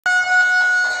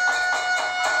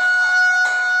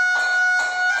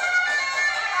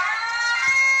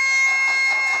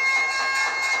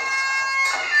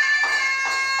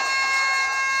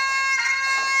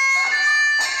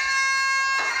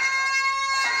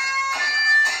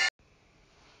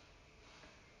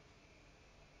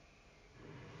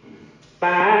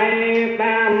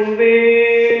sang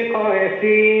về khỏi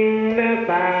sinh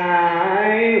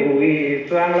tại ủi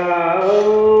sang lâu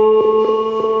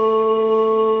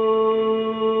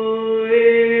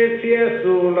chia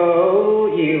su lâu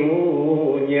yêu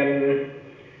nhân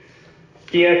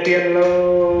chia xiên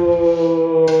lâu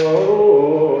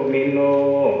min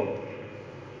nô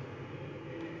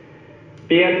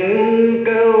tiền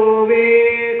câu về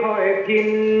khỏi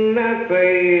kinh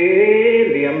cây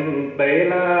liềm tây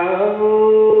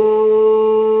lâu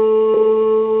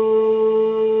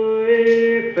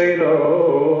xây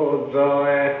lộ rồi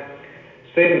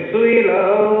xem suy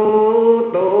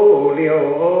lâu tô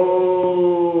liều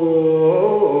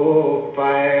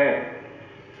phải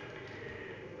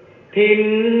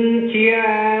thiên chia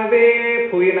về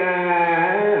phui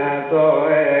na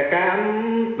rồi cam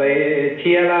tây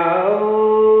chia lâu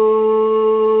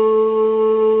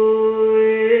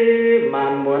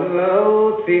màn muốn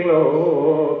lâu xin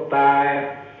lộ tài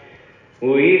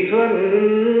ủi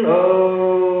xuân ô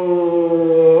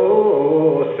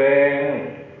sen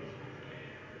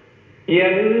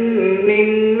yên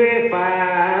ninh về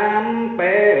phàm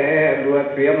bé luật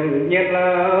phiếm nhiệt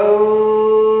lâu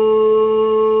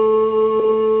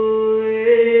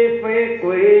phế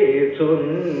quý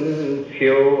xuân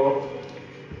chiều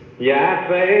giá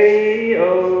phế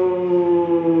ô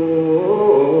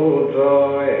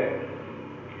rồi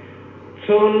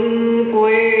xuân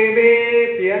quê về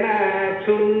phía na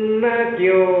xuân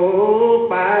chiều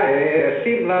bài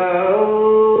xếp lâu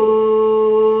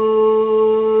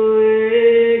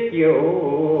chiều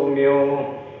miều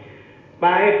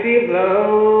bài xếp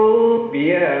lâu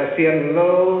bia xiên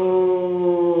lâu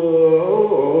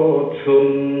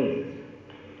xuân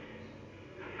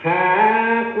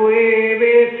hà quê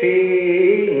về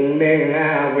sinh mình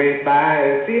về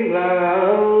tài xếp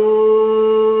lâu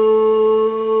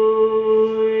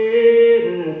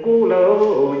cú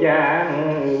lâu giang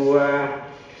hòa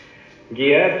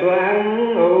dĩa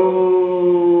choáng ô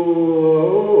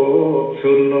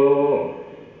xuân ô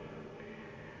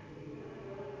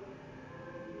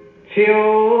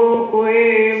chiều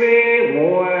quê về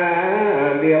mùa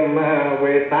liềm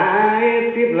về tái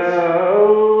tiếp lâu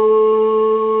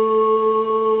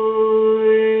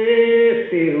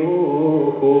siêu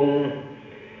khùng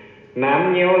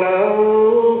nam nhiều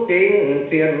lâu kinh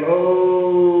tiền ô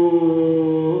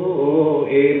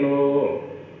in ô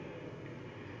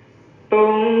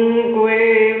tung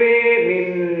quê về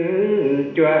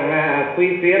mình choàng quy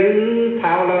tiến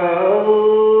thao lâu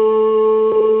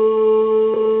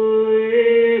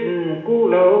cú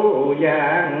lâu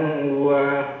giang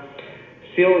hòa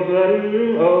siêu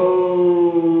dân ô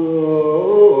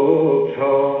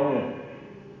thong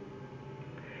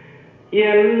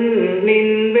yên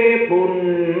ninh về bùn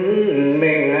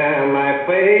mình mà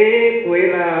phế quê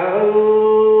lâu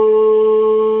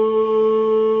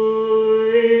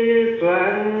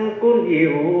xoan cún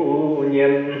yêu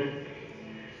nhân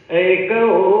ấy câu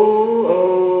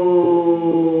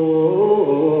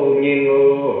nhìn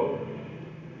ngô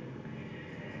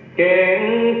kén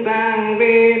sang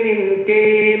về ninh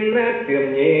kên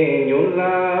tiệm nhẹ nhún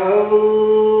lâu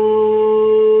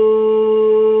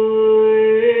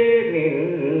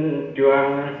ninh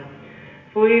choàng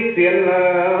phui xiên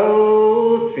lâu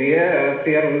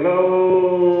xiên lâu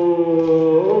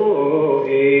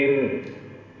in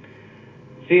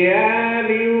xía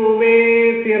lưu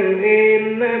về xiên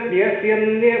in bia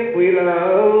xiên niếc phui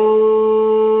lâu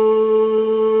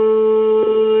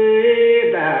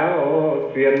đạo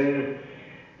xiên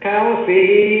khao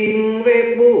xin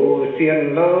về bù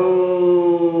xiên lâu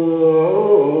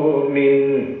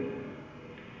mình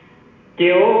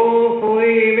chiều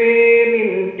phui về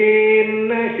mình trên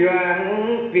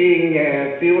choáng vì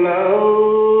nhà siêu lâu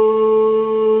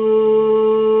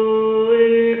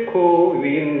khô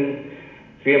vin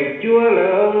việc chúa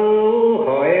lâu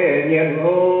hỏi nhân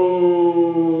ô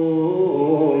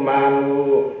màn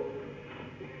ô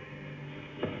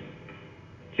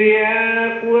xia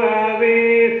qua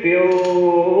về siêu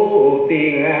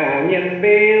tình nhân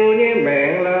bêu như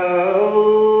mẹ lâu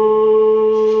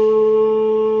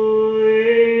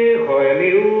khỏi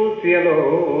lưu xia lộ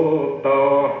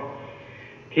to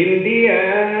thiên địa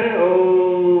ô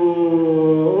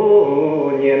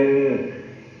nhân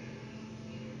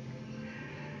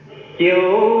chiều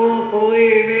phôi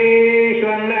về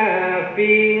xoan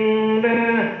phim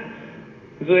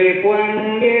rồi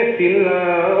quang nghe xin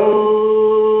lâu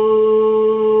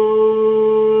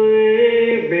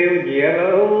bêu dĩa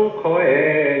lâu khói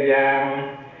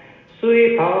vàng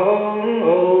suy thong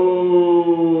ô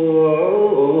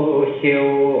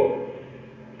chiều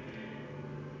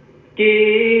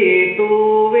kỳ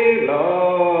tu về lò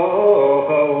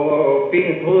hầu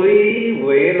phiên thúy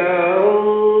quỷ lâu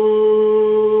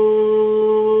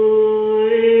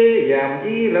giảm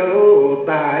ý lâu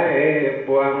tại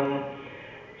quang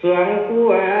xoắn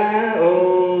qua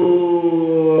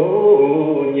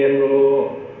nhân ô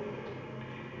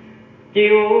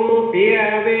chiếu phía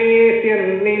về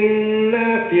thiên ninh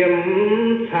tiềm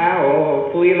thảo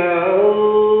phui lâu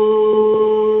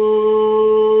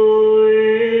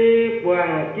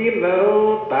quang chít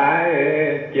lâu tại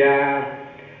trà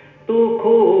tu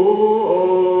khu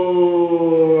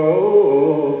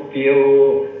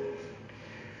phiêu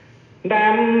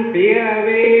đám phía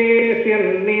về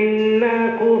thiên ninh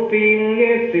khu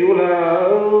phiên siêu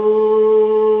lâu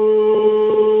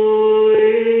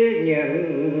nhận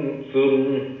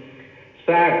xuân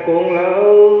xa cùng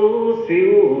lâu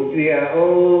siêu diệu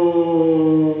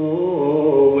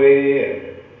về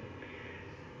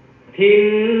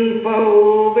thiên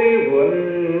phâu về vườn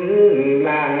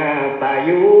làng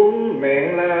tài du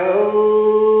mẹn lâu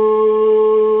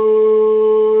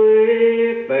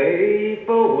tây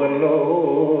phố vườn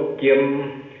lô chiêm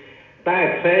tai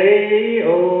thấy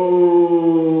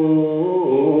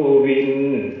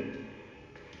vinh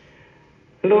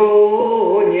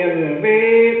lô nhân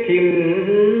về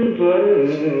thiên duân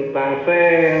tàng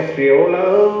xe siêu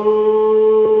lâu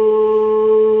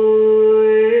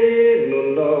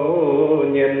nôn lô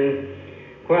nhân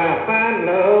khoa phát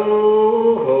lâu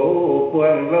hậu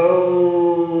quần lâu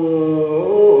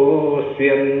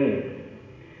xiên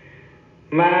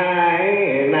mãi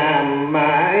làm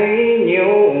mãi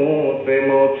nhiều về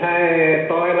một thay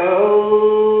tối lâu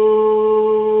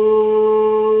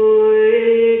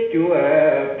chúa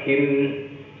phim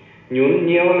nhún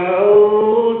nhiều lâu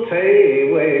thấy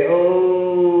về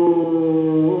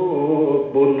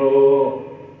buồn ô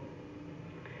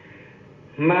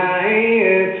mãi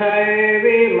thay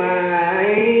với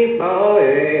mãi tối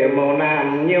màu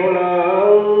nam nhiều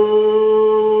lâu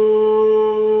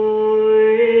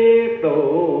tổ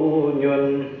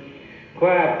nhuần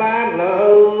khoa phát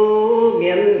lâu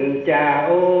miến trà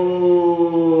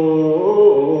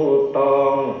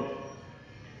tòng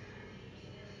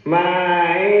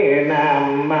mãi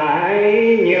làm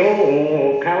mãi nhiều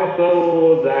khao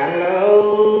sâu giảng lâu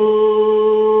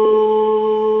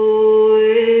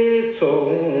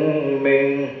sùng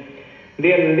mình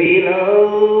điền lý lâu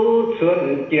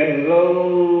xuân tiền lâu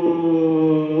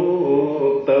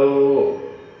tàu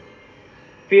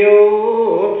phiêu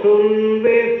xuân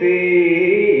về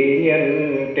gì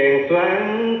nhận kèn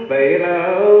xoáng tẩy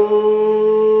lâu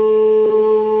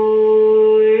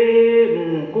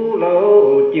cú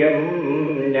lâu chiếm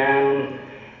nhàn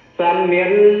san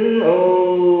miến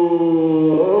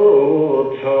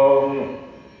thòng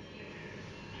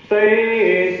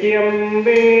xây chiêm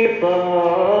về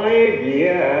soi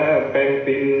vía bèn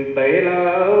tình tẩy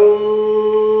lâu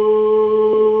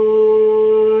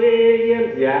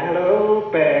dạng lâu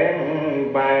bèn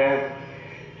bài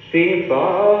xin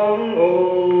phóng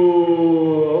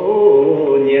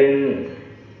nhìn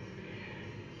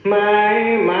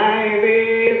mãi mãi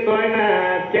về soi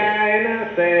na trai nó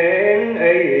sáng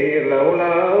ấy lâu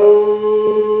lâu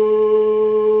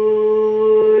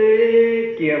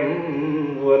kiếm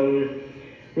vườn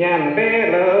nhàn bé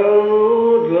lâu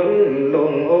ruân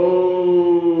lùng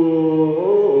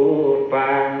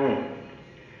vàng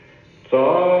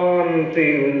son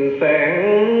xin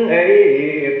sáng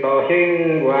ấy tỏ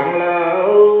hình hoàng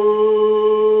lâu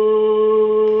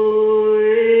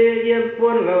yên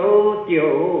quân lâu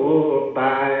chiều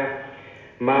tài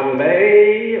màn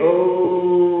đấy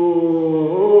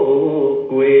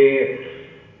quê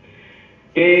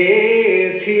kế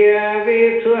chia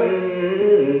với xuân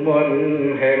muôn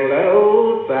hẹn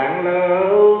lâu sáng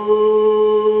lâu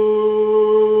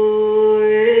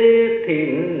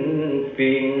thìn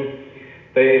phìn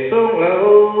tề sông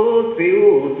lâu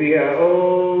siêu diệu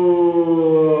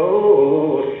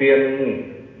xiên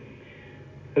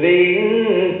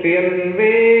lính phiền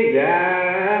với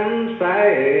gián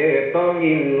sai to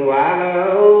nghìn hóa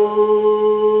lâu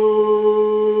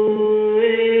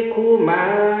khu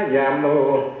má giảm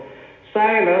lộ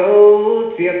sai lâu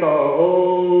chia tỏ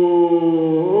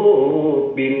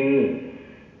bình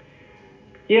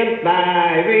yết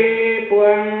tài với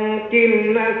quang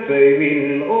kim sợi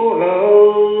bình ô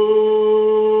lâu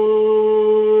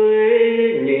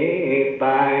nhị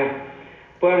tài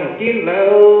quang kim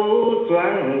lâu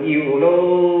choáng yêu lâu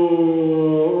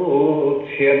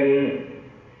thiền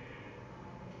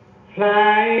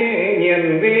lại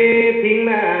nhìn về thiên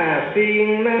na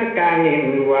xin ca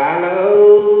nhìn quả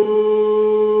lâu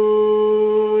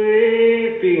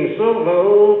phiền số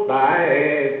lâu tại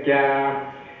trà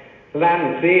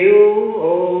làm siêu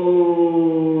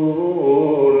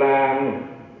làm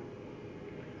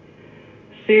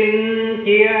xin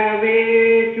chia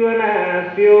về chúa na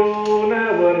siêu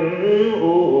na vẫn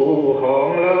u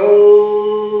hòn lâu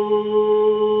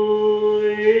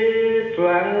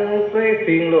choáng say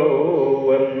xin lộ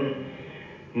vẫn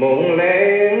mộng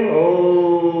lén ô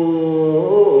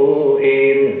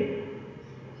êm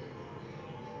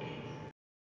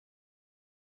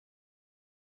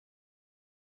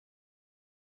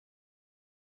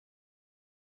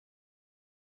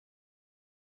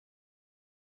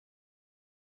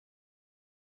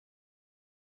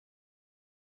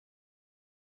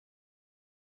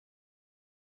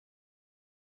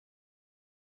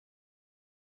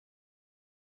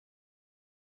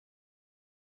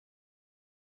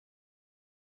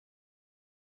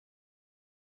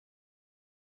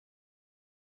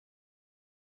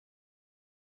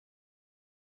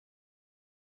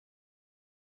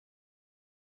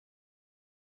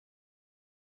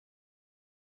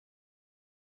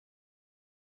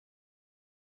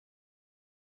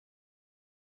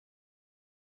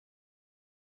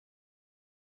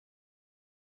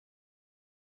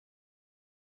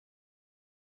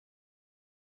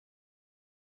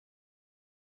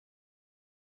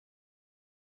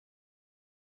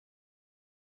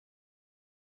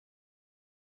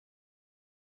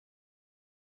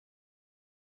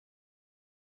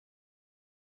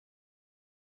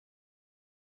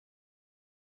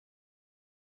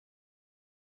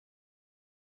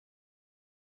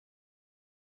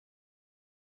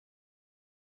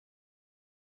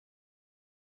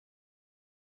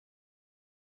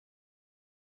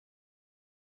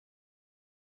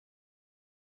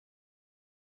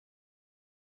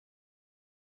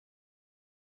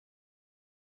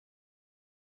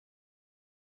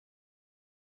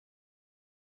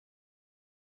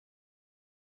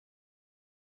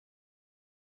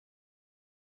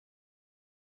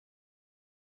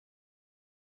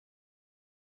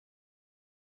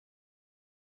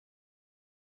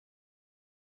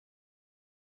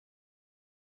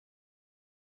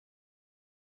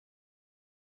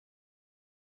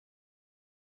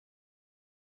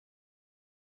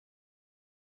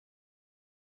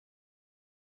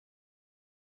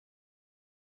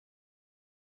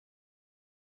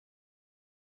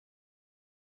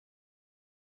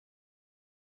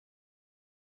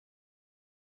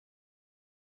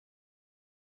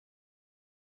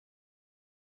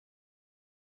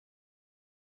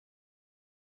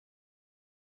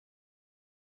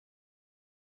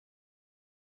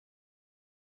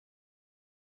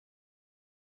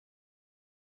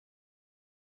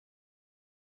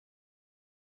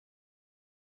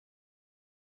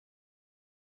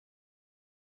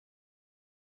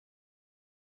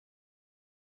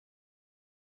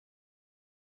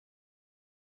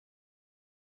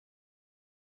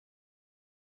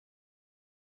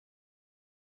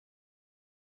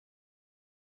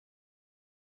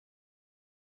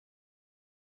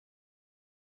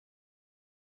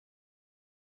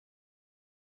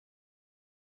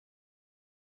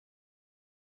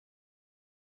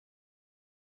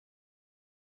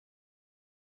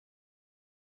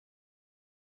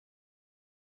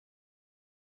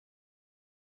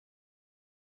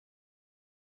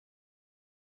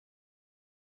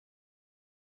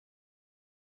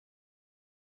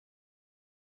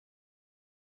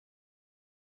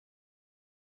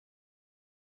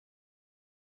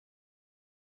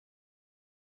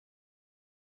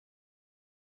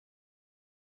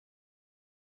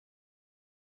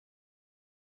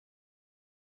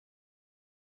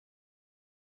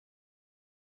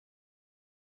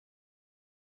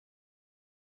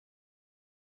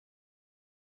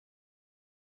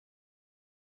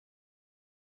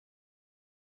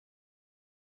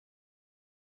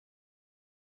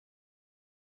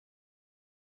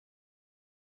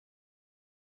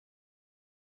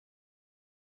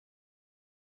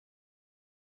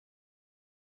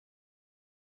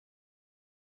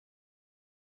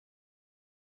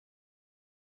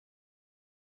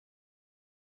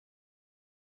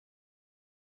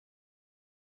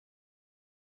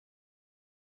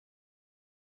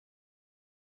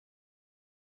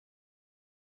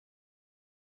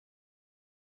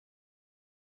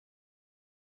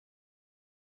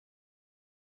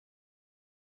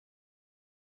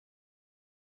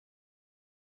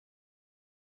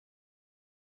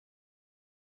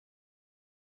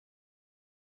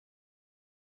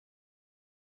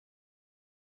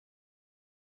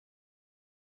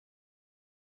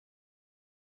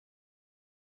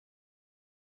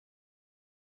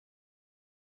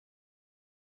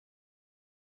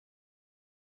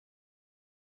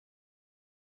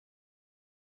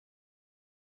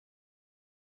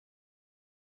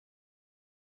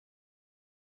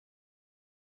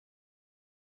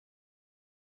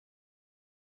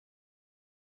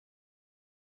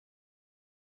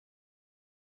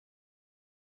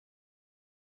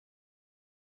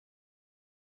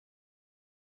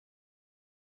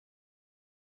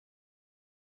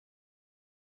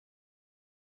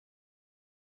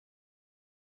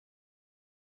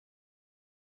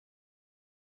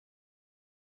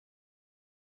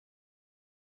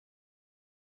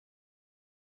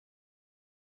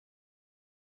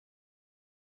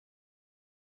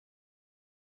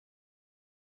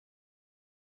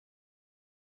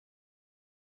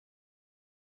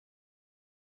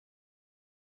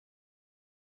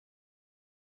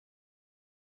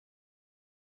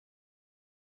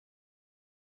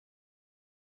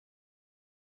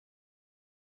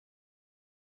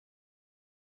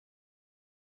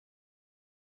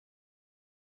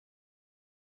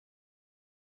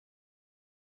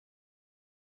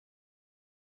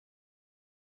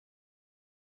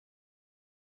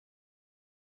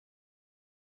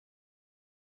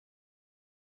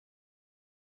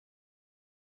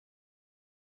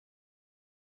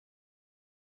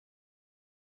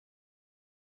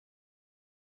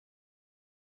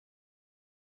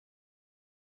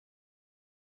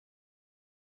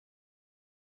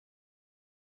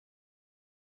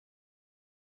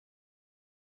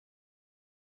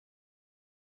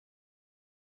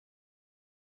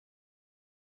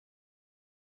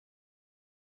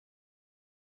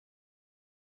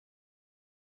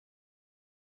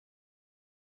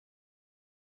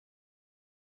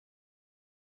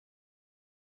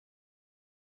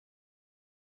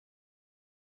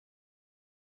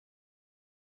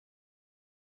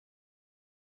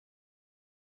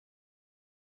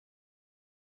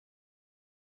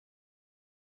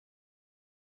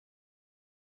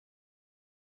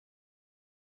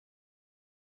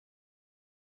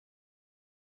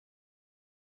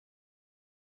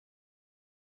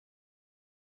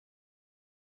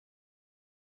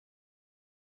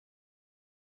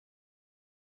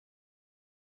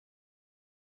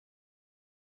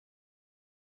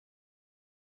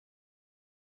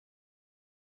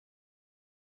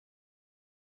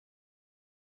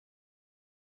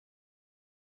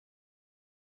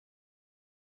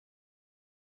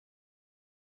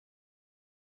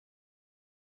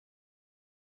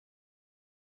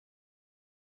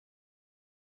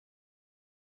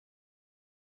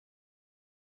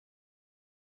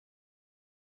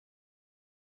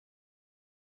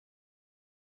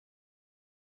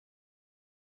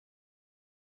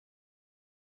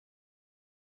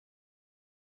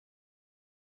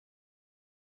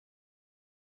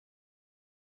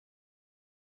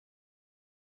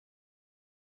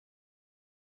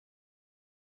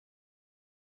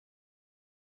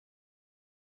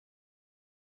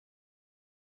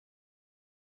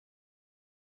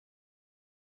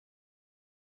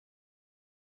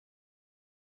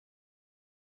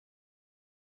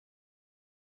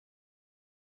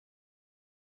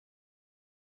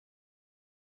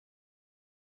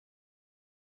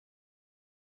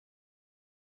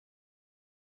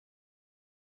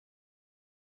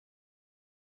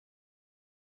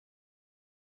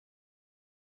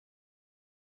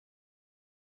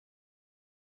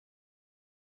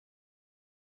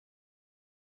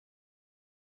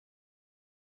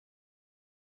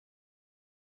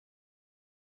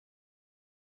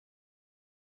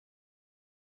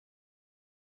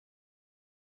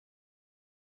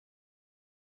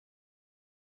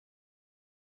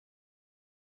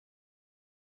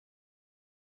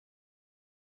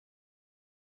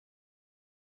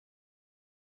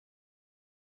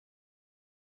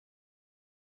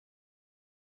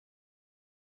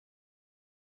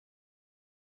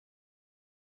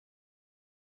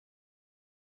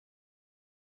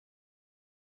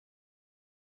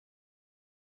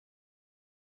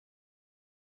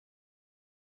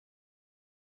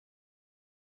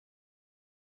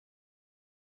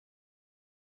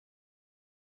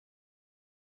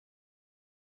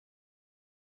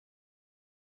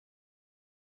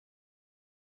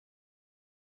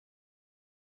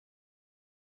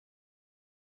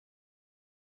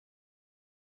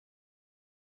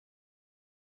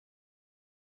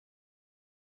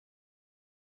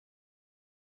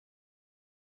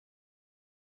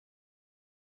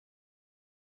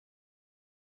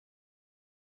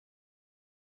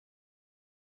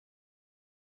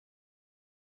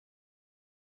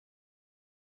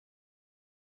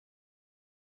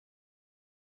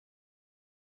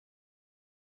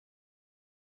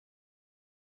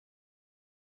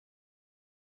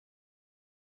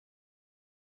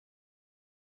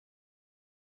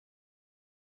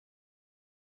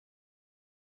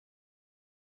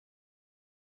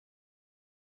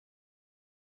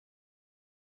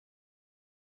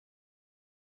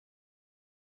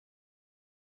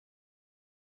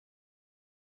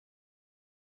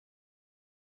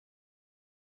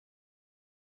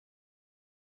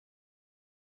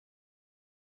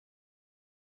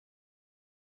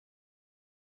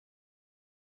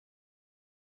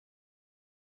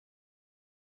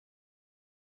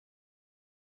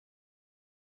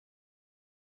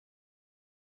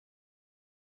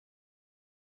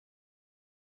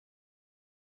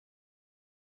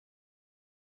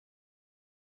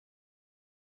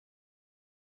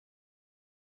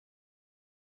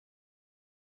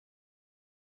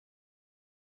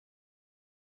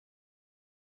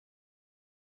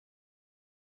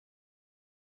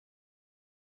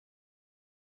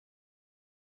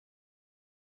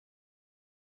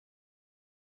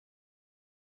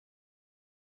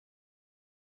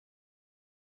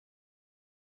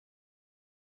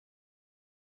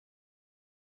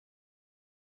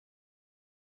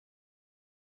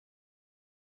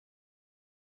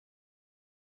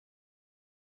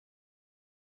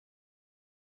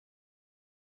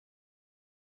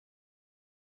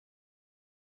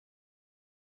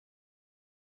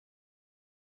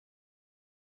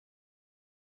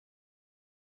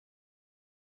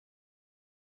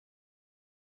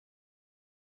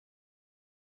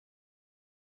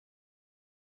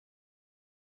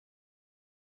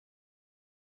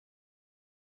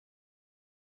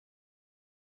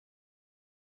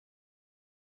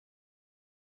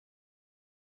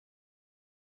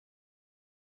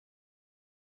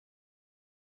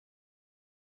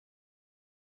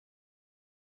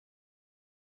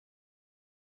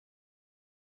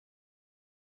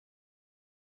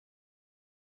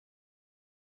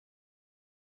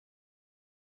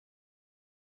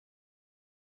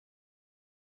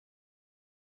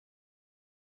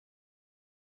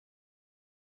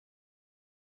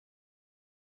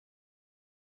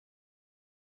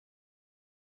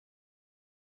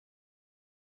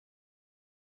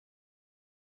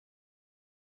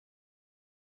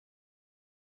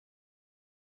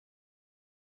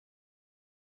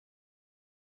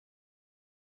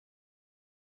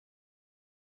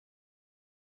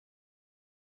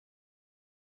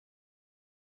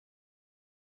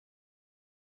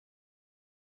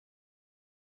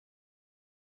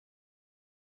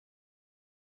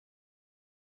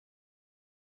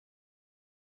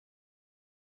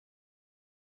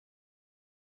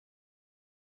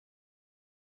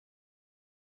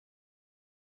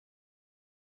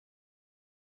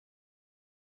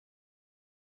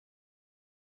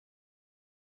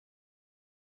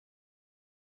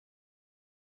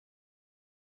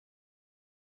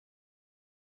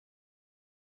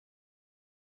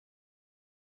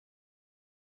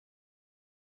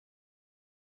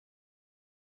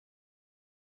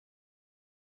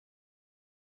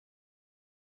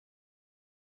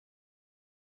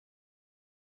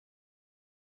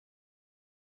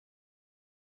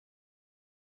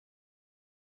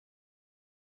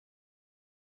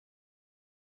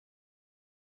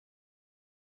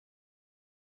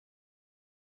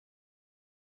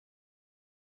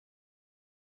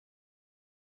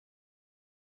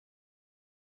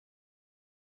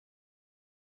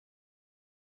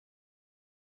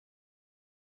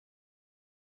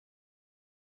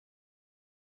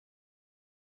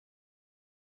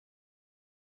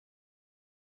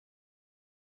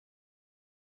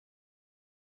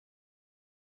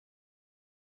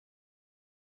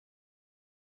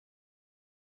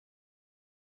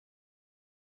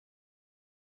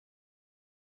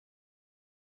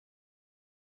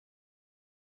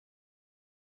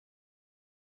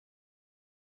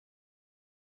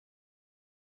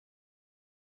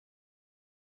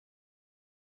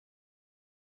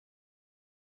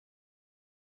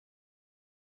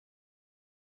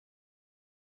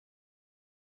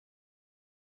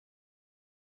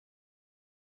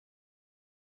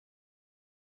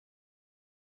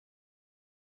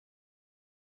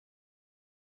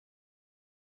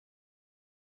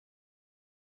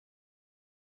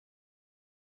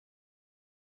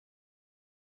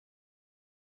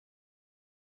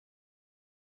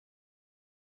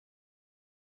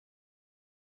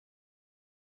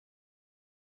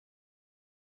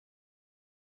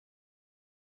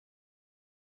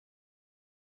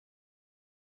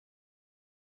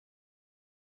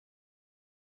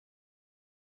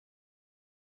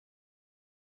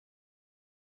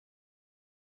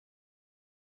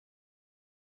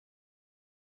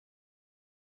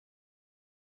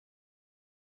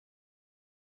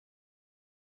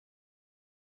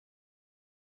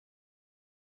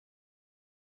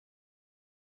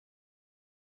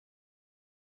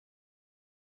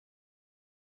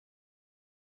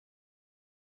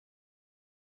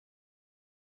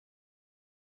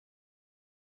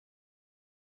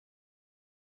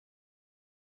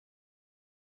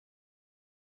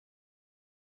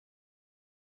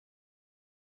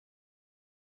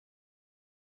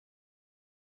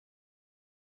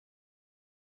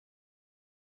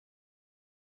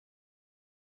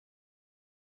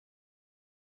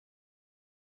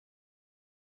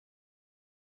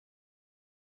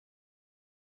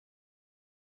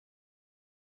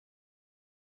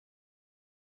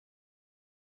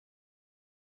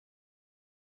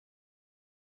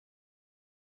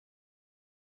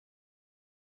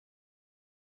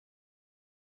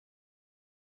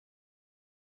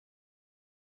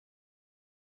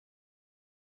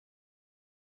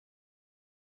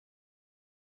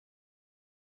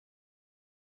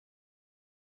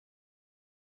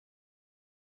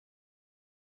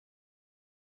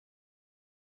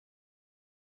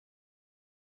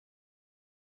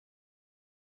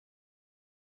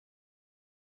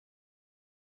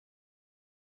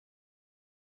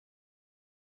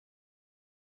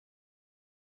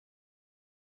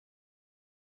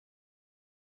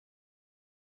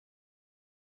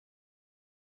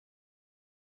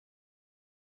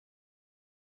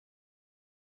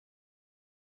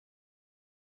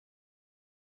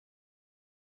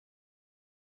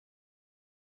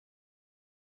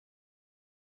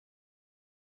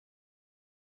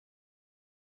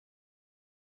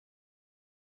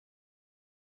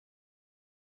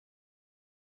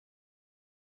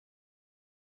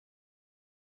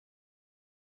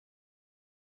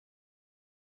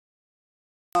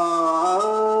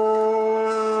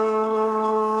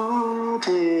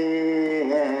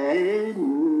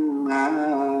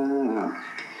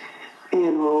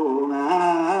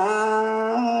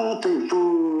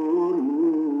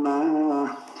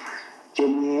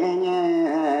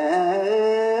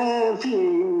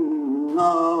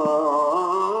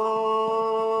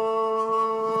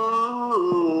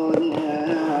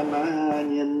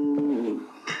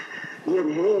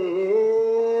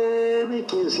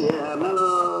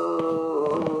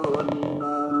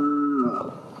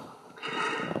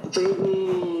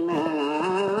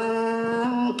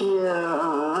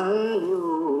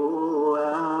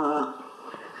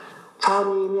thao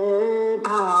ni nghe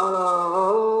thao lo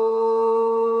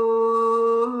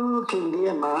kinh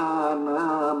địa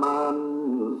man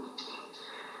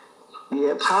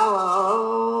địa thao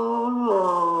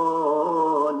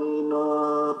ni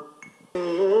nó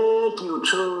kiều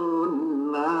chun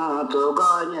na tô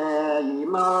ba nhẹ y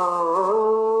mau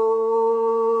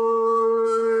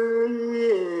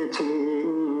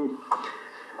tình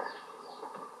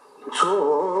số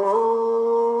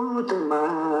tình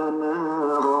man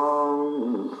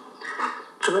hồng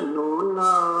chuan nôn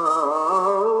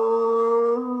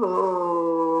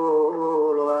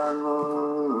loan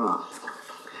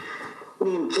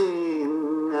niềm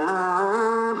tin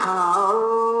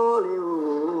thao liu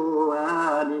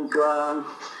niềm choàng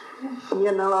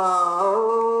nhiên lao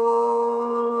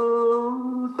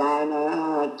tai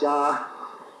na cha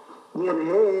nhiên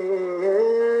he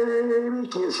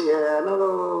chia sẻ nó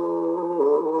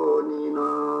ni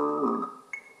nó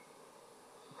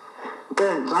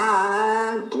cái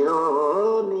giá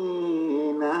kiểu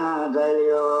ni na đại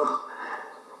yo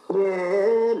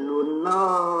nhé luôn nó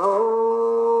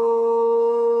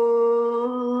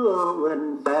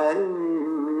vẫn bén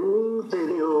từ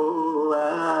liu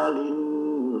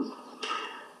linh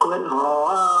quên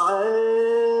hỏi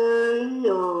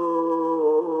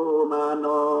mà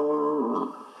nó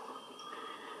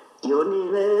kiểu ni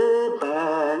lẽ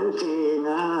bén chỉ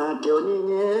na kiểu ni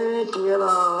nhé kia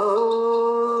lo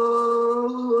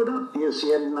đất địa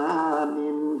xiên na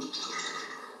nín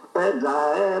bé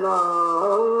dài lo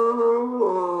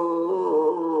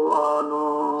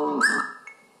nó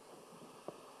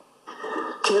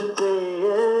thiết kế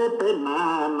bên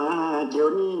na kiểu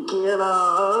ni kia lo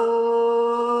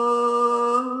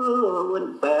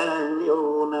vẫn bén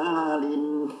liu na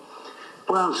linh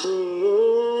quang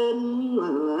xin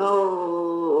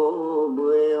lâu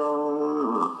bưởi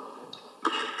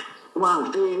quang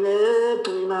phi nhé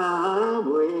tuy na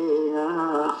bưởi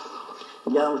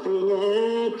giang phi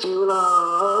nhé chiều lo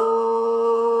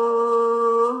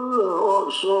ốc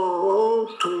số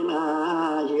tuy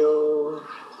na hiểu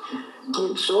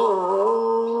chít số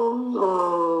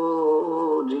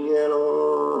địa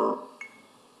lo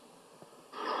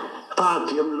ta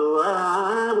tiêm lúa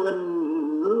vẫn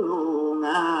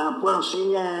quang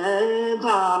sinh nhé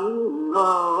than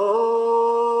lo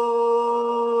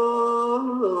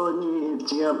nhị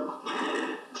tiệm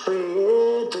phê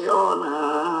tê on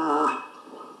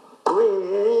quê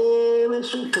với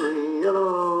sự thủy lo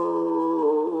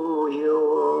hiểu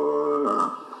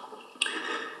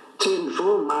trên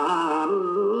phố màn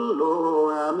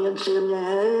lo miền xiên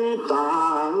nhé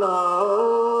tàng lo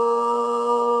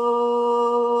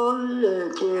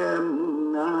chiêm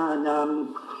nhàn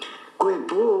quê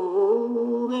phú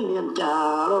với miền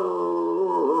trà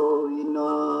lôi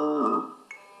nó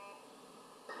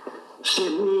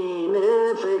xin đi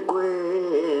nế phê quê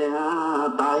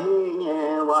tay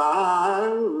nhẹ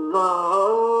vang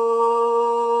lối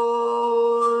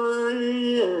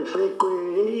phê quê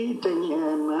tay nhẹ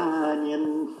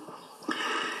nhìn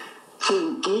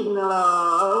xin kín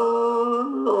lo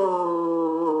nó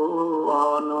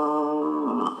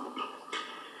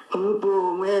bù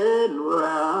mê lúa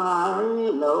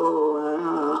lâu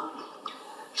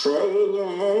sẽ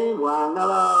nhé hoàng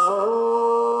lâu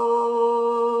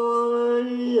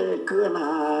cứ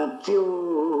na tiêu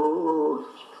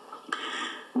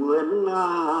nguyện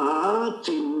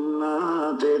trình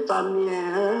để tan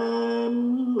nhé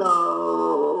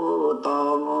lâu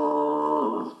to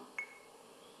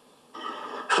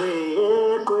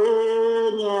về quê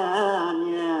nhà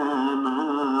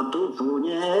na tu phụ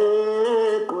nhé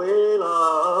quê lo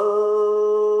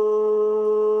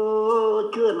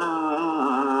chưa na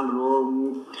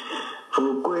luồng phụ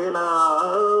quê la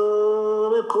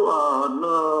với của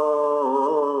nó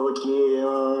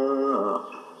chiều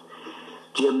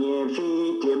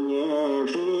tiệm nhẹ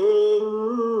phi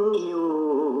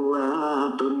yêu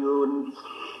tuân yun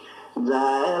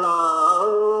giải lo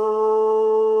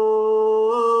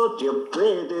tiệp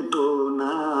thế để tu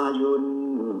na yun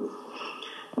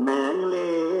mẹ lê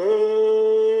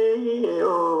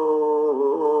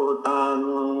ô tang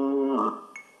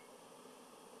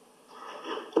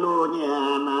lô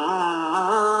nhà na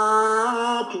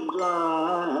thiên gia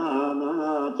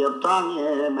na chập tang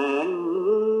nhẹ mẹ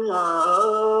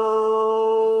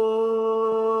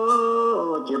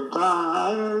chập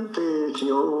tang từ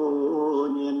chiều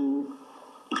nhìn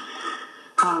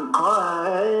hàng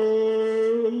khói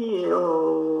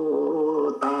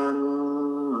ô tang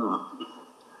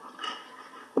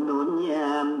nôn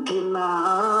nhàn thiên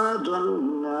na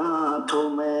duân thu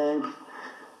mê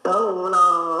tâu lo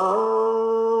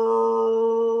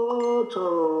thu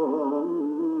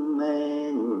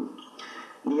mê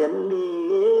yên đi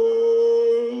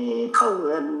không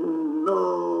gần nô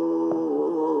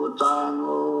trang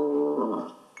ô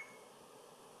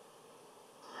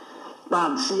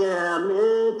đàn xe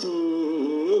mê chỉ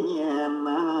nhẹn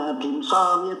phim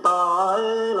sao như tối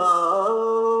lo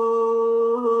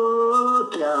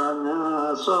chẳng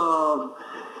so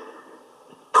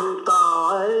cứ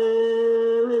tối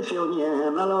phiêu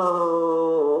nhẹn lo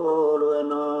luôn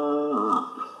nó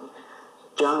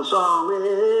chẳng so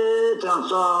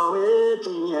với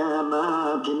chỉ nhẹn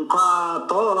phim qua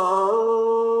to lo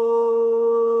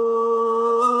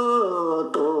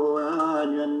tu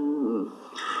nhân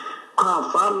khoa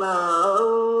phát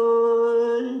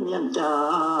nhân trả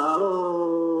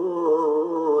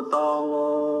lô to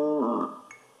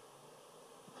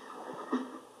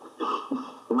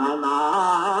mà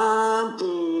na chỉ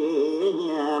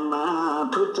nhẹ mà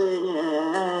thức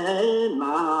nhẹ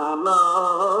mà nó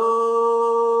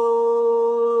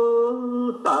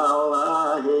tạo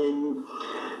hình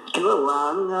chúa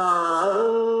hoàng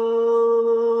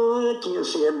chia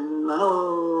xiên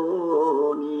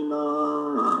nâu ni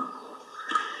nó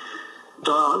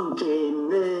tròn tìm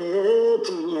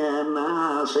chỉ nhẹ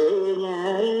mà sẽ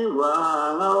nhẹ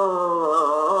và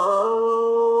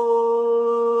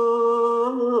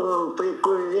phải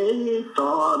quê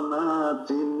tròn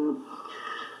tìm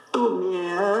tu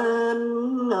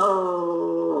miền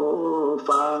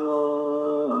phang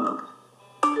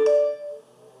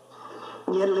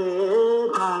nhẹ lệ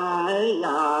thái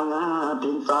yang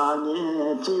tìm phang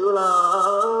nhẹ chiếu lo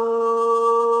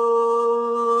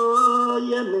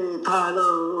nhẹ lệ thái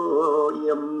lo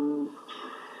yếm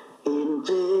in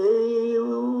chiếu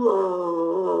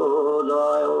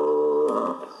rồi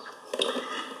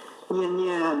nhiên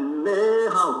nhiên để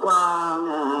hào quang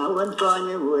vẫn cho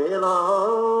như vậy lo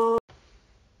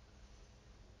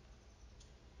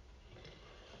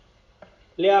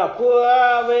liều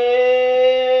cua về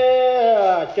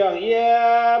chẳng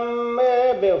em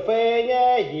biểu phê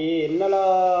nhé nhìn nó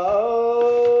lo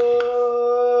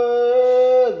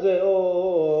rồi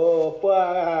ô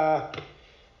qua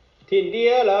thìn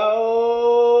đĩa lâu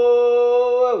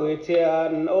với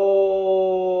tiền ô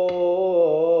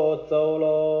dầu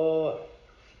lo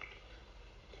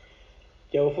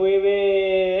chiều phui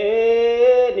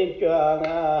về nên choàng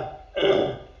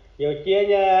nhiều chia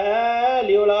nhà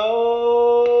liều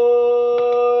lâu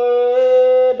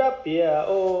đắp bìa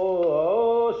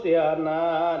ô xiên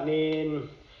nín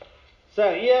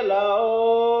sang yên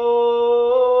lâu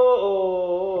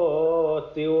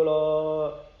tiêu lo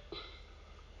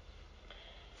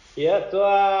yết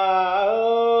xoa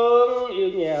yêu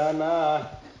nhà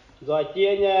rồi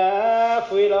chia nhà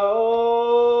phui lâu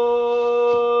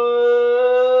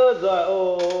rồi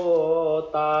ô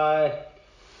tài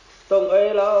tông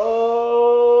ấy lâu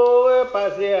pa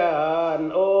xiên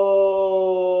ô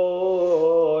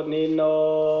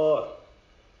nino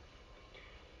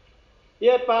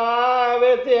yết pa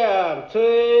về xiên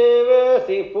chơi về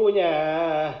sinh phu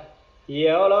nhà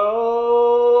nhiều lâu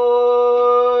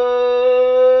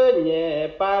nhẹ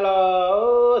pa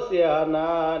lâu xiên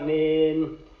nín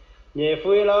nhẹ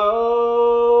phui lâu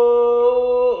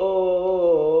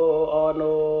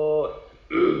ono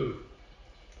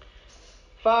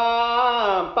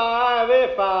phàm pa với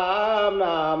phàm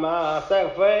nam sang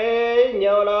phê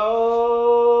nhiều lâu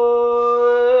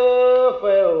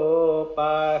phê ô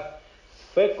pa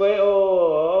phê quê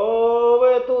ô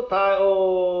với tu thai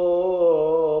ô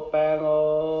Baengh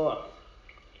ô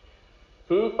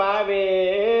pa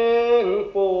về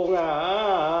phu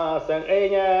ngã sang ấy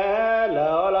nhá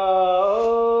lâu lâu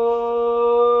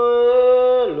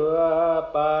lúa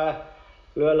pa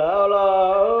lúa lâu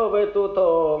lâu với tu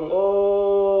thong ô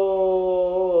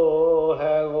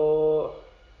hàng ô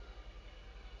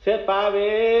xét pa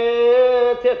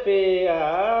về xét phi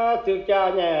chữ cha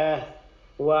nhà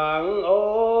hoàng ô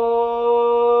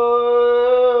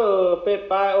pe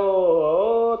pa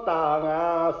ô tàng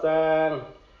sang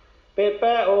pe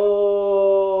pe ô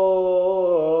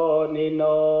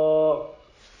nino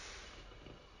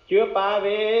chưa pa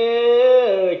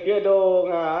về chưa đồ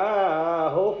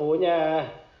hố phủ nhà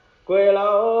quê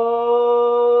lâu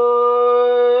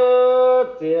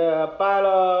tiệp pa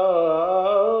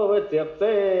lâu với tiệp tê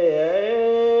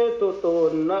tu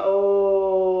tùn ô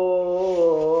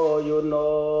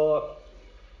yuno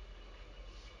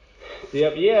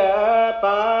tiệp ye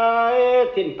pa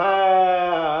thìn pa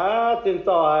thìn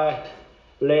sỏi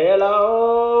lễ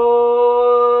lâu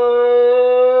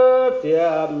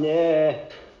tiệp nhẹ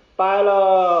pa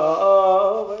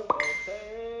lâu với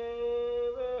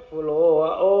phù lô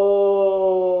ô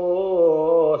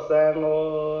sang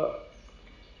ô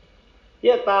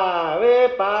yết ta với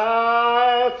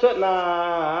pa chuyện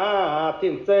na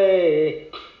tiền dê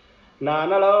na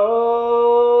na lâu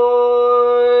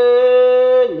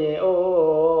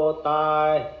nhiều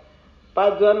tài ba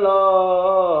duyên lo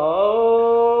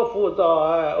phụ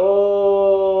giỏi ô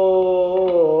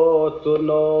chuồn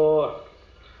nô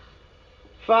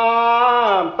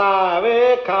phàm tài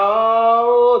vớiเขา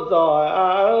giỏi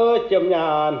ở chấm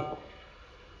nhàn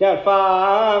nhàn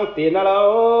phàm tiền na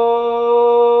lâu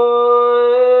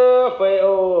phê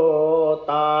ô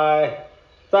tài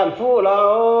sản phụ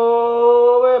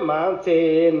lâu với mang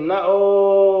tiền na ô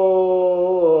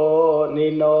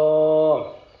nino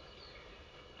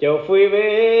chiều phi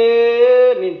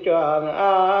với nín choàng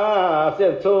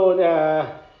xiên xu nhà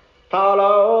thao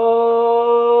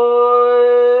lâu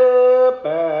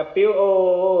bè piu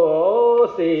ô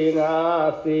xì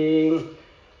xìn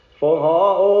phố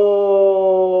họ ô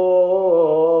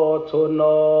chuồn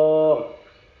nô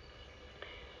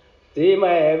chỉ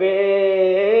mẹ về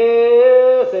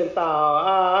sen tàu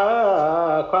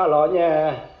khoa lọ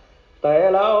nhà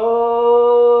té lâu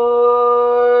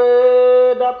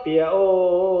đắp bia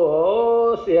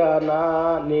ô xiên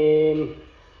nín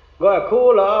gọi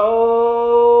khu lâu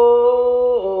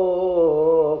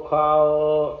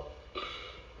khoao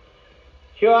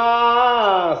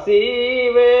choa xí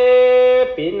về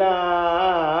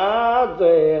pina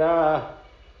rồi na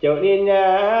chiều nín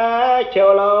nhà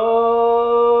chiều lâu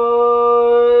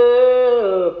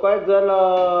quay dân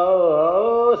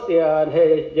lâu xiên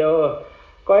hết chiều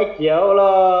quay chiều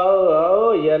lâu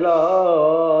yên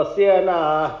lâu xiên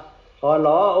họ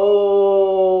nó ô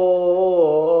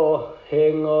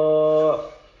hình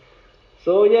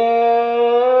số nhé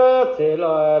chỉ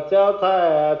là cháu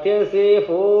thầy thiên sĩ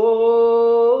phú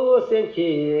xin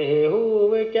chỉ hú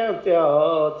với các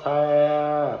cháu thầy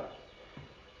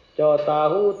cho ta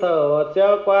hú thở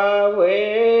cháu qua với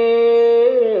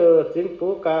xin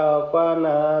phú cao quan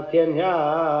thiên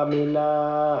hạ mình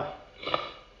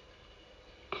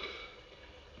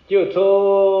chịu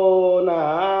thô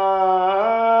na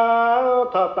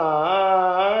thọ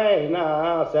tài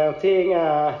na sang thiên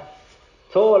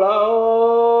thô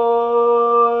lâu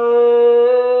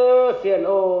xiên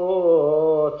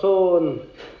ô chôn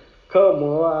khơ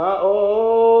mùa ô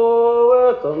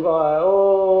tổng gọi ô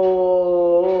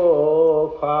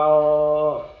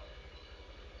khoao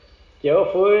chiều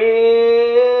phui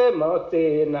màu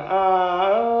tiền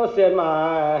xiên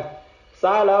mà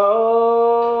xa lâu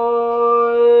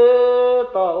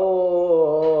to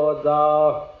ô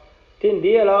giàu thiên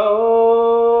địa lâu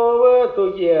tu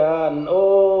diện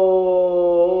ô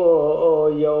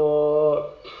yo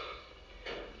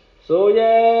số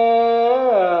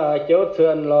ye chỗ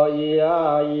thuyền lò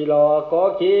y lò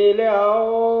có khí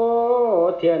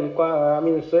léo thiên quang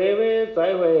mình xuế với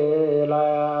trái huệ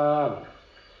là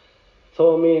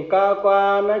số mình ca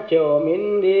quan chiều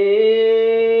mình đi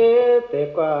tế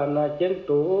quan chiến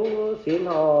tú xin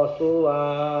họ su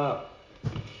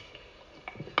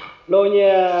lô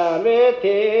nhà với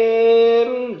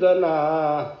thêm dân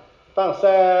tăng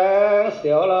sáng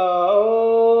xéo lâu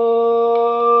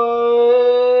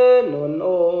nôn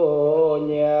ô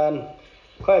nhàn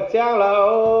khoai trang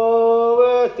lâu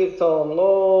với thịt sòng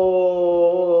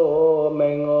ô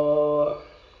mình ô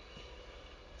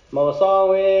màu son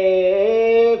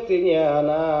với tí nhà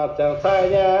chẳng sai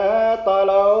nhà to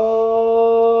lâu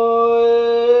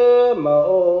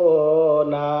màu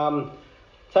nam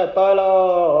sai to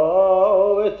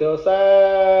lâu với chiều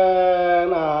sáng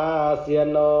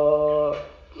xiên nô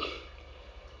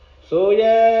số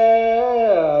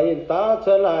ye in ta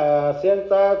chân lại xiên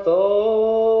ta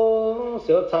tổ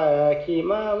siêu chạy khi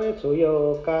mà với chủ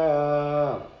yếu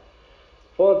cả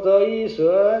phổ trợ y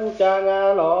xuân cha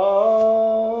ngà lo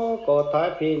có thái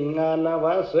bình ngàn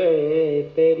vạn xuôi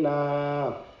tên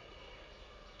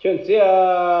chuyện chia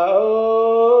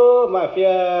mà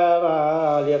phía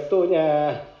mà liệt tu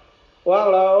nhà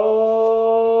quang lâu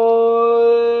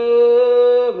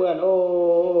mượn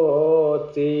ô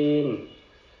chín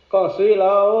con suy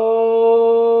lâu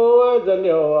dân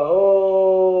điều ô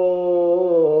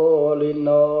linh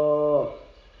nô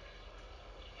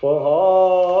phổ họ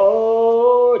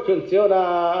chuyện chiếu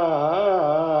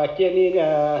kiên đi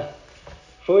nhà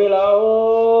phui lâu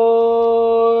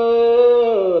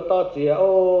to chiều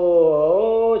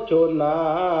chôn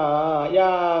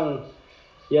yang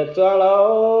yết cho lâu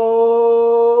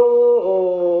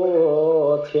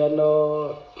thiên nô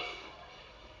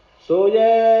số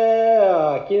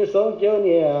ye kinh sống chiếu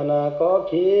nhà có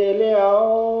khí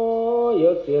léo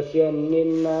yếu chia xiên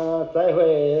nín trái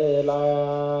huệ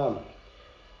làm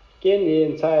kiên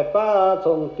nhìn chạy ba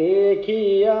trong tí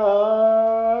khi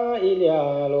ý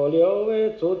nhà lộ liễu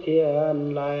với chú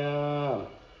thiên lại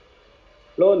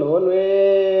lô nôn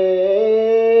về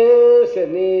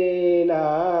sen ni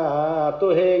na tu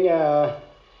he nhà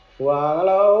hoàng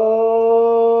lâu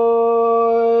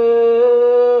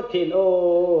thiên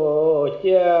ô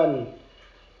chiên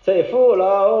xây phu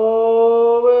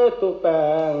lâu với tu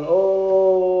bèng ô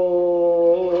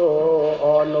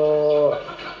ono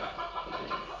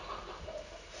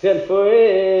xiên phơi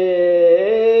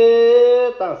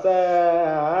tàng xe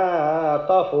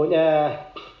to phủ nhà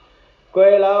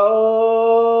quê lâu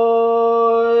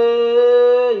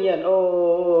nhận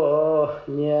ô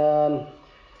nhận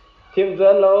thêm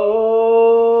dân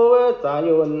lâu trả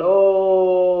nhuận ô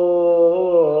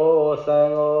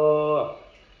sang ô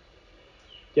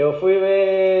chiều phui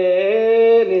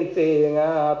về nên tình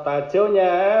tại chiếu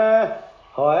nhà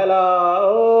hỏi là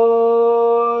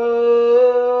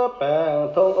bèng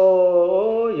thông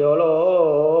ô yo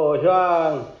lô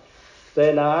hoang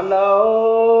dây nán đâu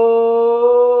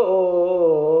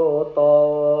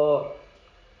tổ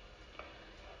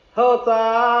hậu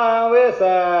cha với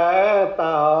xe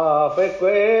tàu phải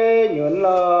quê nhuận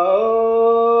lâu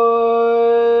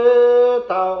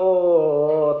tàu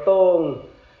ô tung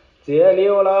chia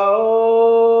liêu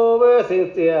lâu với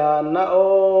xin tiền na ô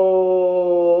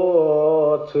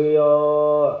chui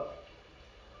ô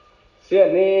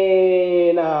xiên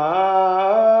ni na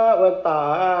vận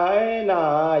tải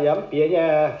na yếm bia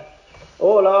nhà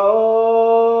ô lâu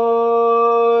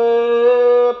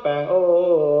bèng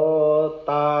ô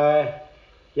tài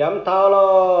yếm thao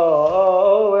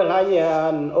lâu với hai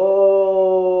nhàn ô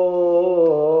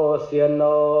xiên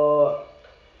ô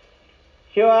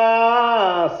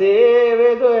hoa xí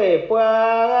với đuôi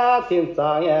qua thiên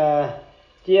sáng nhà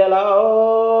chia lâu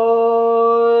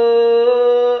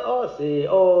ô xì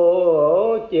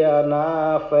ô chia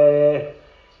na phê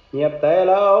nhập tế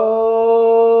lâu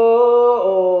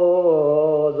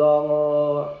ô dòng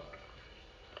ô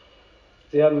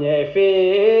diệm nhẹ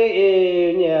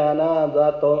phi nhà na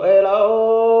ra tông ấy lâu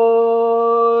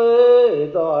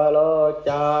rồi lo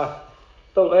cha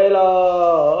tông ấy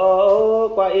lo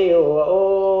qua yêu ô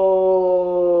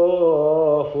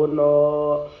phun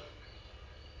ô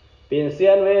biển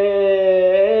xiên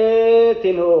về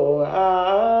thiên hùng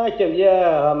chấm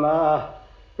giờ mà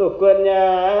lục quân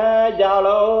nhà giàu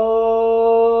lâu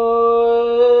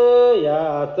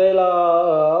ya tê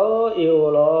lo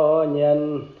yêu lo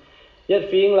nhân nhất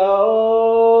phiên lâu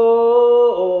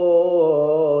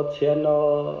thiên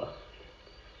ô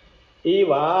y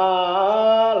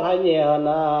vả hai nhà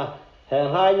na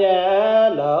hẹn hai nhà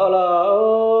lỡ lỡ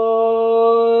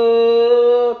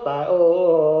tại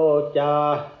ô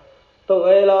cha tôi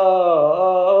ấy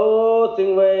lo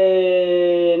chính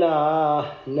về na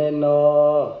nên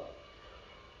nó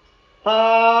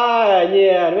hai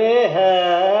nhà với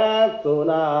hè tụ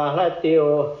na lại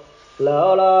tiêu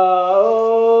lỡ lỡ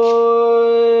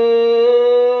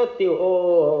tiêu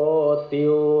ô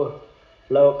tiêu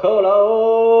lỡ khâu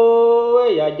lâu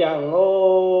ya chẳng ô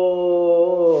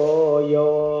yo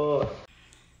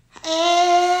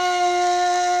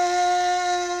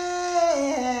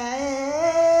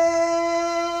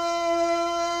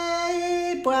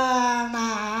quang na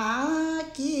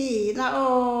chi na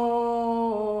ô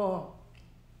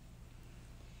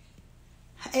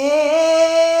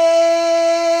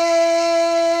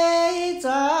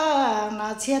chang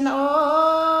na thiên ô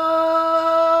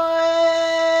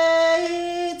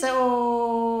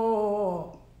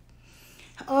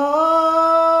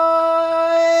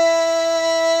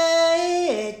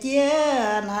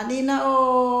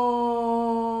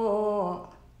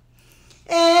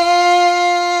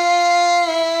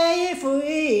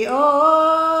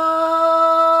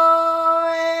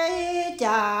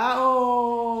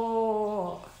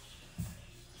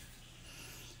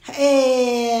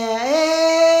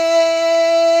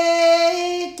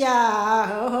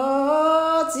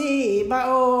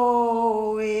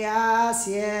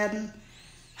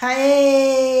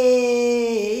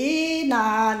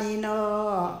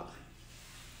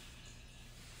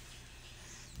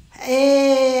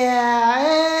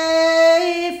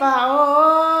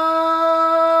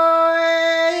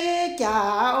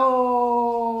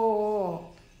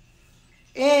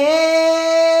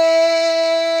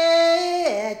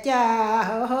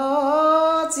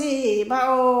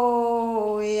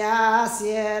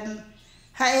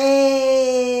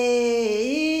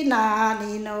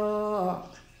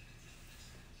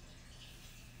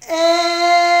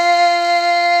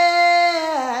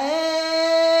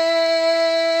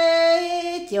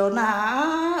chiều na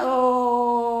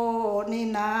ô ni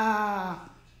na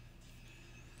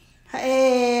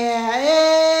hãy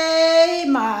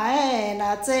mãi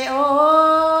na chê ô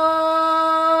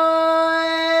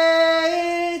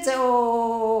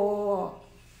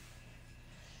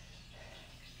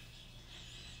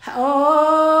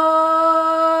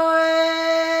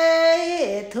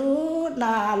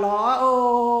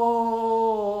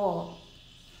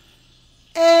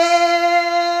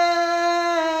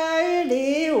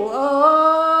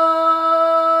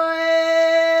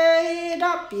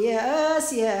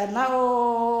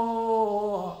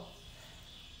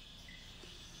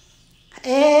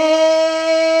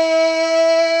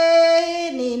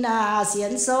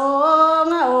sống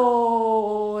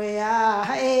ôi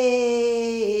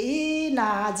hay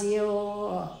na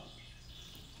chiều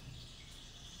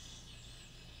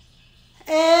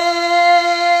ê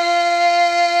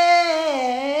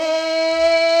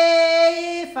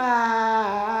phà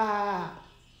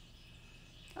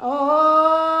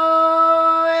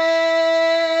ôi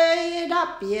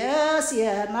đáp bia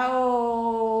xiên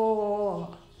ô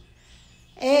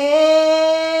ê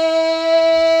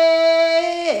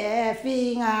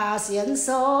phi ngà xiên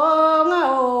sống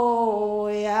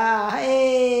ôi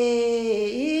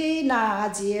ê na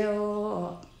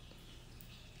chiều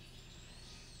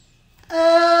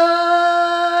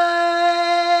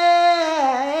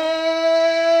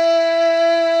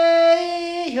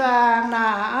hoàng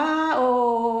na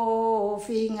ô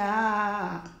phi ngà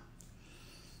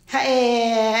hãy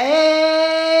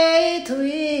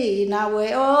thủy na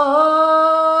quê ôi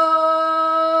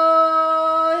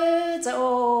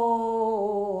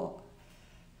châu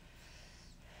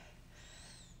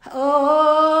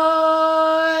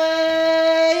ôi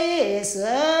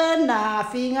sơn na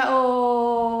phi ngà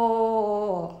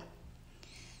ô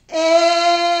ê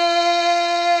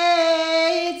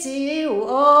chiều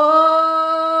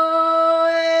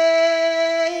ôi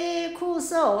khu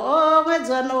sổ ngân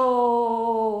dân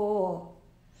ô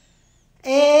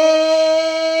ê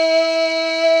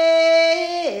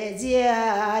chia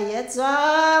yết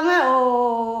doang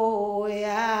ôi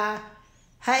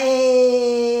hãy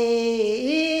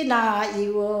na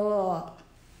yêu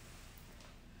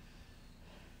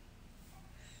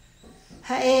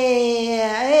hãy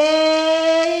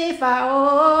phá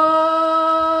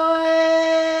ôi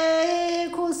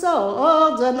khu sổ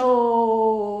dân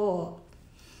ô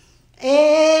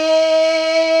ê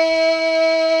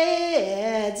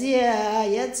chia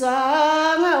yết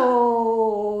doang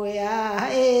ôi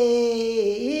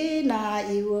hãy na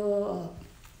yêu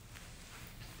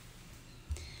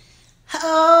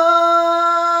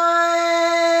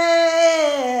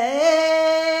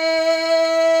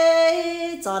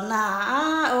cho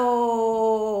na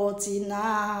ô chi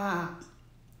na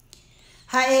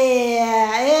hãy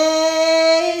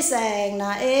sang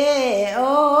na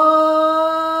ôi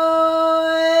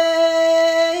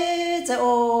cho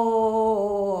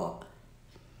ô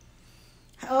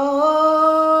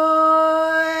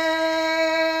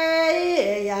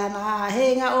ôi ya na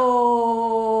hê nga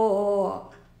ô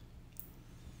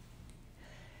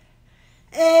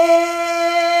ê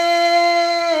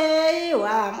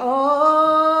hoàng ôi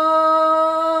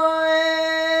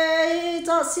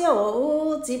cho siêu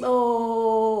chim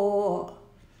ô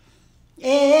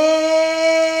ê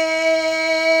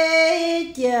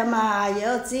kia mà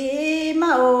yêu chim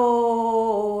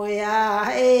ôi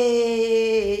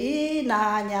ê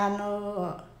na nhà nô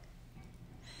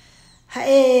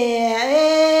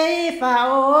hãy phá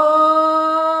ôi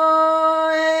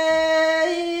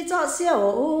cho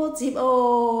siêu chim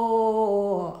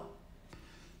ô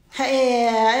hãy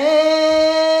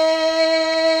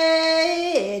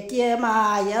kia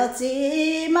mà yêu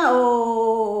chim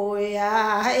ôi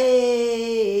hãy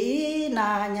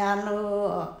na nhà nô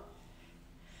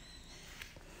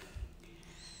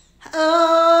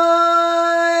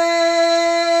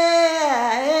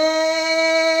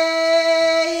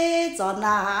ơi cho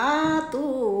na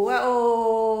tu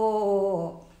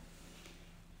ô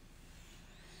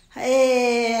ê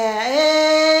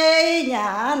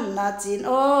nhà na chín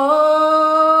ôi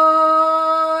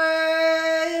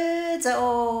cho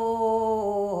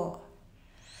ô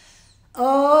ôi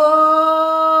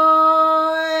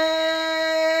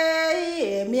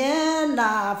miền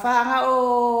na phang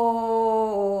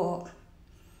ô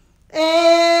ê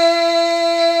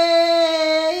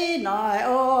nói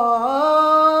ôi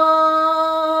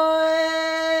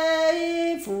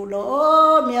phụ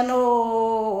lỗ miền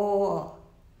ô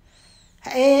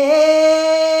ê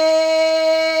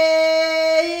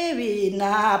vì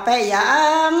na bé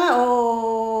yang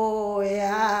ôi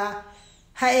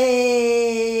hay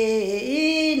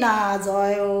na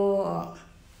rồi ô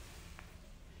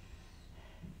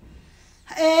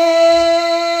ê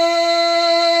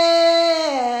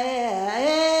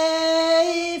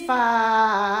phà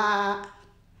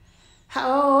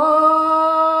ôi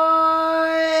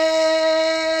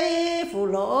phụ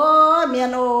lỗ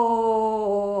miền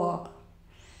ô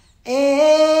ê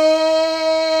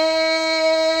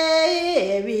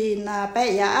vì na bé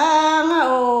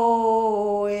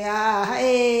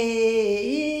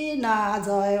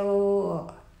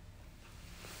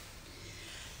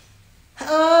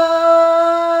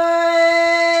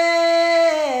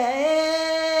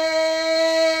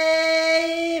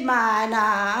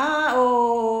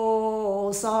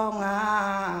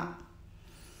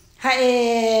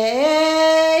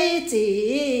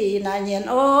na nhiên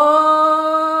ôi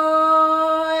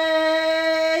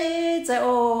trời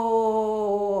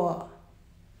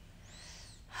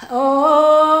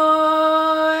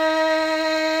ôi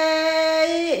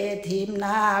thìm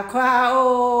na khoa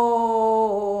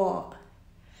ô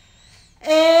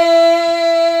ê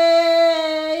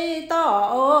tỏ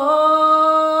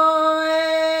ôi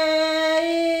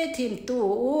thìm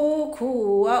tủ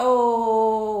khu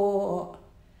ô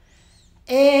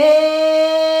ê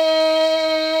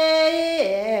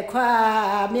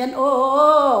khoa miền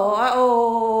ôi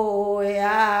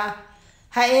à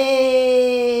hãy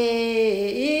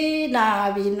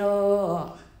na vino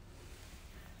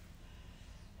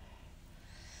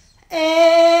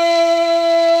ê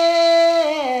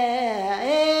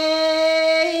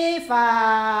pha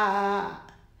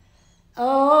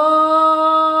ôi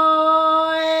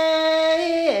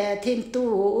thìm tủ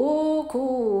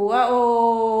khu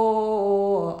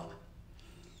ô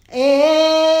ê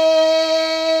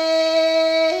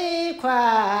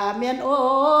khoa miền ôi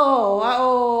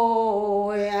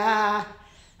à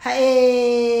hãy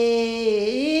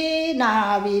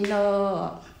na vino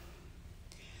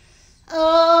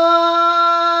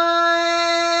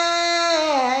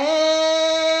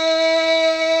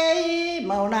ôi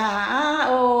màu na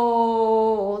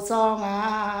ô song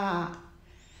à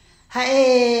hãy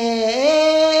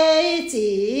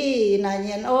chỉ là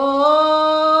nhìn ôi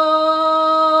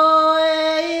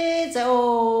trời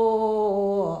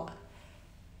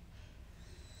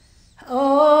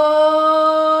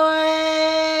ôi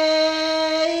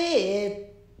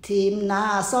thìm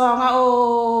na song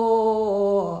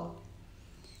ô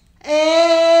ê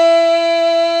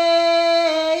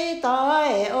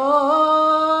tối ôi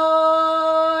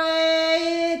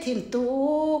thìm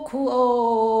tú khu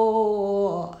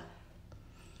ô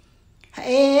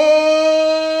ê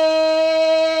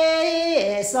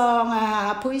song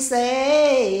à pui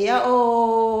xe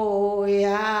ôi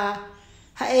à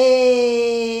hãy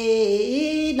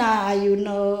na you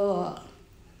know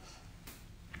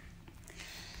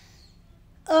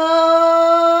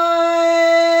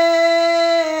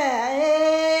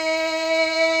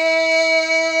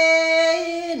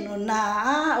nụ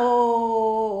na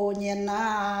ô nhiên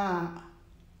na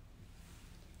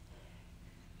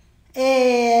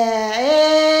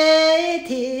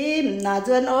thìm na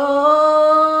duyên ôi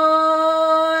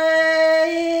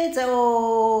trời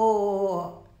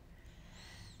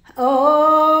ôi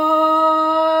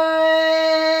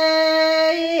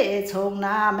chồng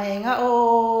na mình ô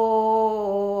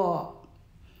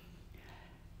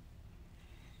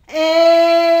ê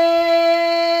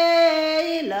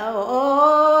lâu ôi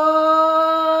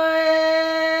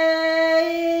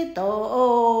tổ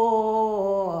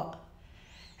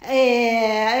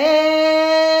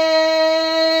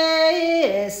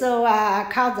ê sâu à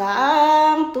khao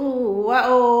giang tu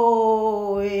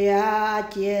ôi à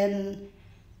chiên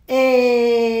ê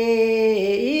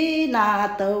na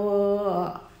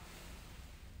tàu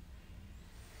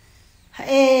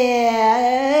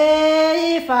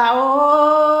ê phá ôi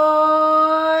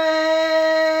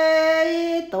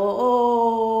tổ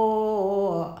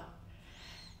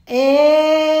ê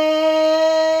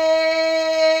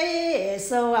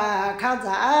sâu à khao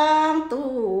giang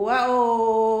tu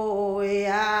ôi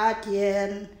à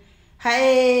chiên hãy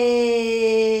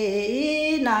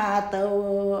na tàu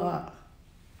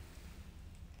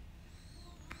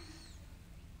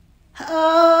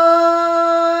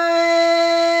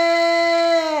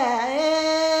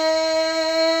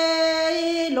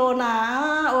ơi lô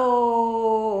na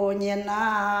ô nhiên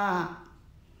na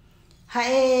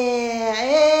hãy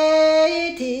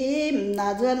thìm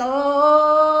na duyên ôi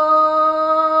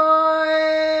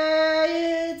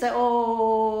trời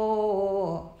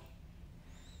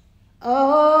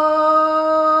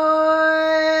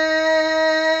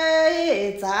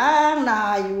ôi giang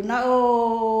na you na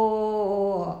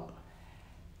ô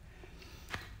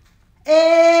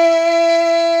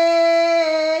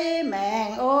ê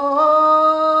mèn ôi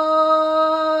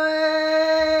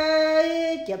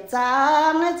chụp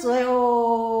giang rồi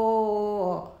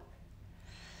ô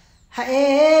hãy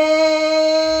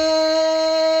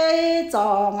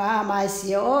chọn à mai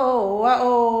xíu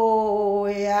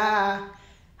ôi à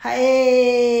hãy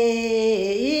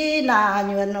na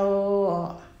nhuận ô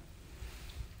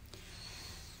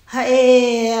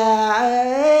hãy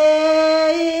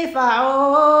vào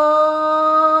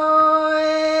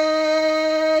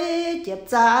chụp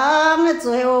giang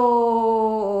rồi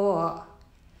ô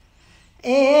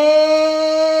ê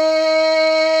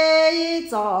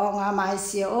chọn à mai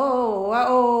xíu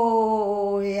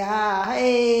ôi à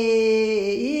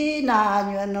hãy na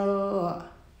nhuận ô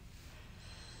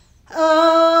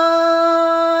ơi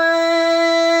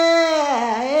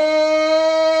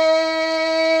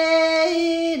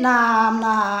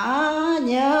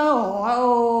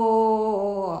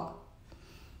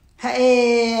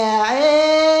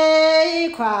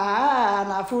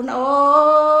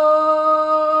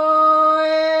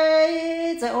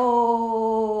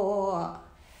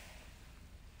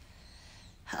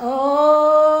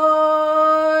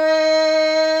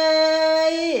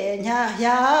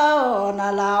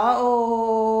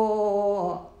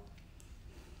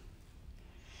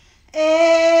ôi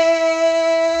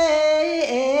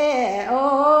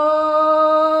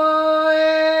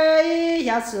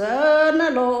ya sơn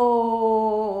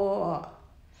lộ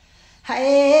hãy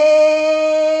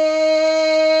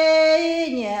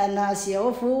nhẹ là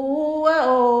siêu phú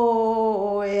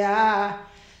ôi à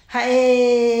hãy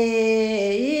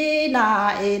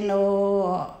nại nô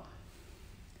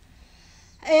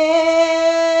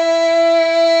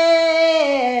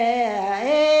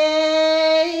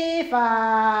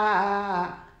phà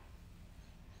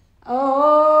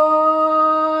ôi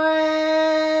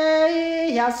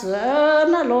ya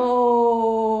sơn lộ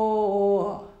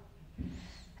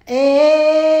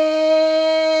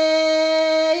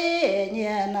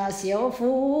nhẹ là siêu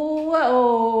phú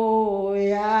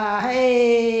ôi à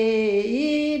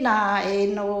hay nại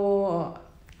nô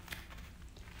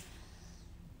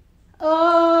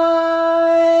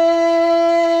ôi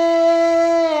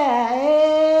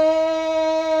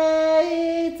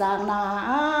chẳng na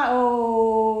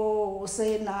ô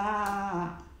xin na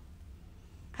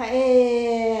hãy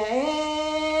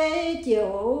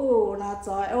chiều là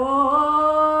trời ôi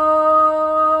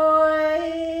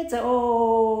trời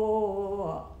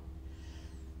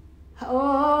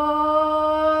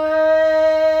ôi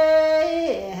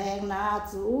hẹn là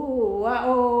chú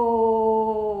ô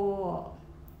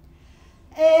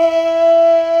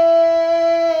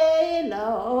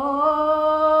lỗi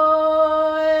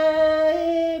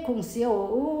cùng siêu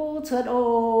thượt ô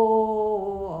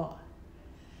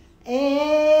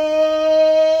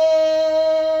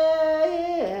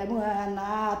mưa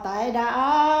là tại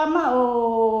đã mà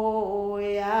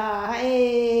ôi ai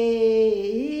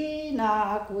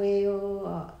là quêu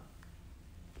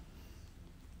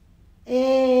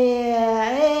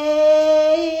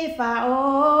phà ôi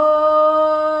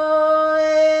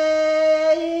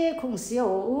cùng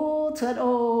siêu thượt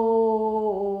ô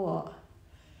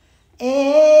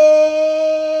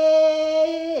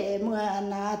mưa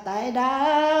là tại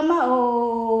đã mà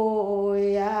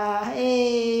ôi ai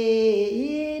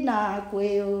là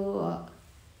quêu